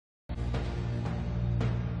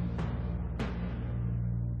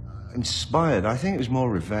Inspired, I think it was more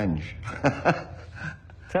revenge.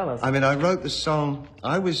 Tell us. I mean, I wrote the song,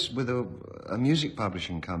 I was with a music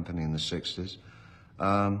publishing company in the 60s,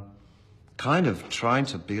 kind of trying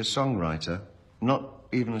to be a songwriter, not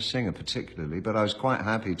even a singer particularly, but I was quite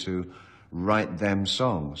happy to write them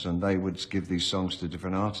songs, and they would give these songs to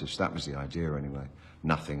different artists. That was the idea anyway.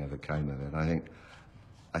 Nothing ever came of it.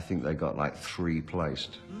 I think they got like 3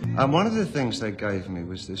 placed. And one of the things they gave me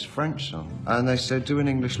was this French song, and they said, do an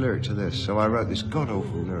English lyric to this. So I wrote this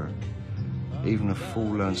god-awful lyric. Even a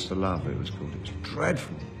Fool Learns to Love, it was called. It was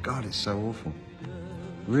dreadful. God, it's so awful.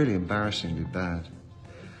 Really embarrassingly bad.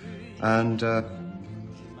 And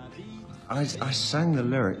I sang the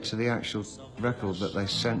lyric to the actual record that they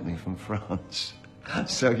sent me from France.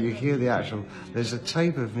 So you hear the actual, there's a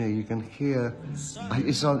tape of me, you can hear,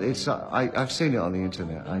 I've seen it on the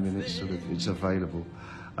internet, I mean, it's available.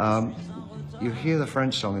 You hear the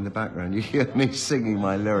French song in the background, you hear me singing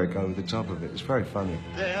my lyric over the top of it. It's very funny.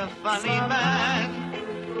 They're funny, man,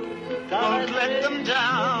 don't let them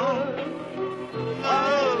down.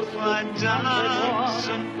 Oh, why dance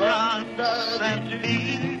and prance and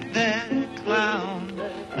be their clown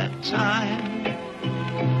at time.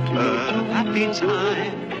 A happy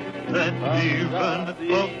time that even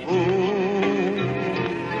a fool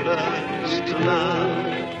learns to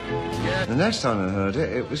love. The next time I heard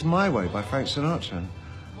it, it was My Way by Frank Sinatra.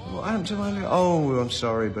 What happened to my lyric? Oh, I'm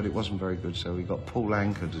sorry, but it wasn't very good, so we got Paul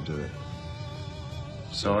Anka to do it.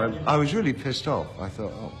 So I was really pissed off. I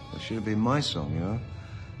thought, oh, it should have been my song, you know?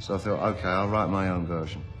 So I thought, okay, I'll write my own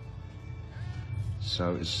version.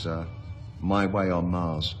 So it's My Way on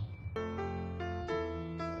Mars.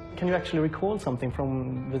 Can you actually recall something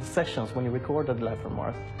from the sessions when you recorded Live from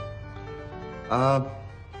Mars?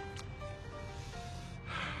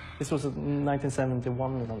 This was in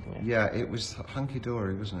 1971 or something. Yeah, it was Hunky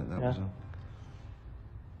Dory, wasn't it? That was all.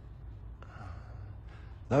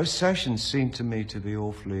 Those sessions seemed to me to be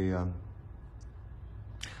awfully...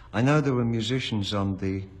 I know there were musicians on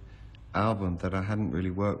the album that I hadn't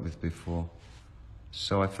really worked with before,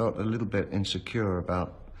 so I felt a little bit insecure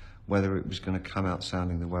about whether it was going to come out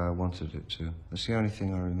sounding the way I wanted it to. That's the only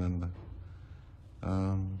thing I remember.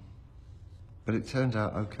 But it turned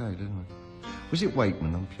out okay, didn't it? Was it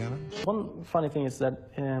Wakeman on piano? One funny thing is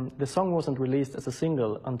that the song wasn't released as a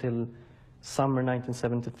single until summer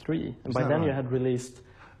 1973. And by then right? You had released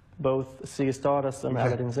both Ziggy Stardust and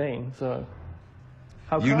Aladdin Sane. So,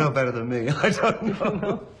 how come? You know better than me. I don't know. You don't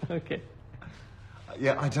know? Okay.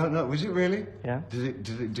 Yeah, I don't know. Was it really? Yeah. Did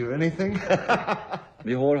it do anything?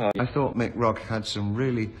 I thought Mick Rock had some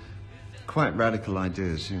really quite radical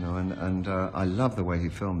ideas, you know, and I love the way he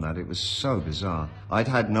filmed that. It was so bizarre. I'd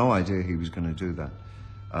had no idea he was going to do that.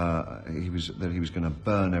 That he was going to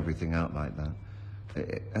burn everything out like that,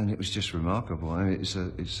 and it was just remarkable. I mean, it's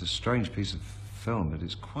a strange piece of film, but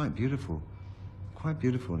it's quite beautiful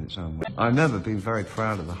in its own way. I remember being very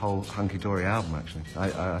proud of the whole Hunky Dory album. Actually,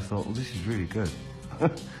 I thought, well, this is really good.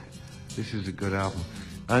 This is a good album.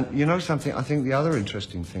 And you know something? I think the other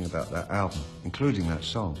interesting thing about that album, including that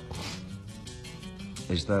song,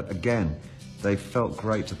 is that, again, they felt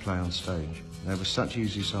great to play on stage. They were such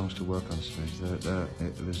easy songs to work on stage.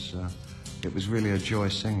 It was really a joy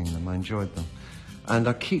singing them. I enjoyed them. And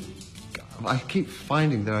I keep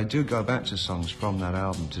finding that I do go back to songs from that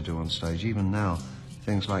album to do on stage. Even now,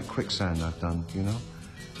 things like Quicksand I've done, you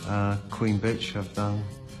know? Queen Bitch I've done.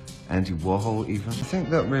 Andy Warhol even. I think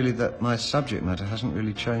that really that my subject matter hasn't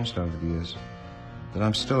really changed over the years. That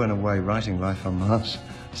I'm still in a way writing Life on Mars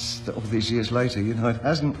all these years later, you know, it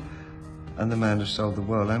hasn't. And The Man Who Sold the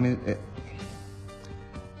World. I mean,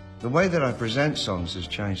 the way that I present songs has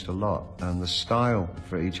changed a lot, and the style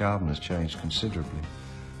for each album has changed considerably.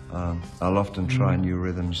 I'll often try new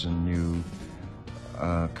rhythms and new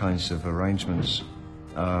kinds of arrangements.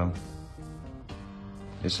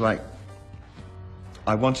 It's like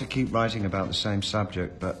I want to keep writing about the same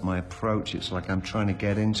subject, but my approach, it's like I'm trying to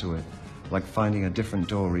get into it, like finding a different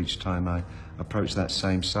door each time I approach that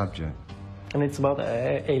same subject. And it's about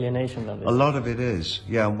alienation, then? A lot of it is,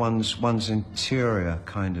 yeah, one's interior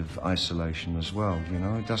kind of isolation as well, you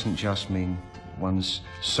know? It doesn't just mean one's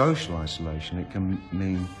social isolation, it can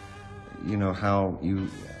mean, you know, how you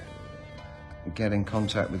get in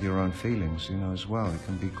contact with your own feelings, you know, as well. It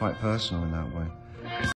can be quite personal in that way.